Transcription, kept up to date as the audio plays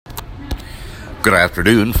Good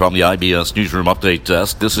afternoon from the IBS Newsroom Update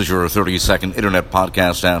Desk. This is your 30-second Internet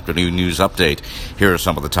Podcast Afternoon News Update. Here are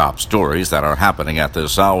some of the top stories that are happening at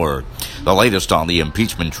this hour. The latest on the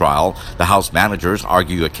impeachment trial. The House managers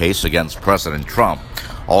argue a case against President Trump.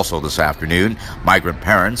 Also this afternoon, migrant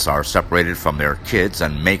parents are separated from their kids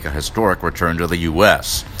and make a historic return to the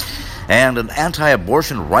U.S. And an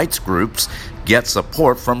anti-abortion rights groups get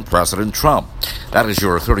support from President Trump. That is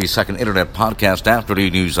your 30-second Internet Podcast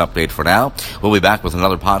Afternoon News Update for now. We'll be back with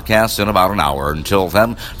another podcast in about an hour. Until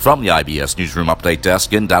then, from the IBS Newsroom Update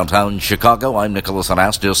Desk in downtown Chicago, I'm Nicholas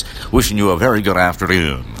Anastas, wishing you a very good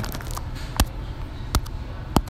afternoon.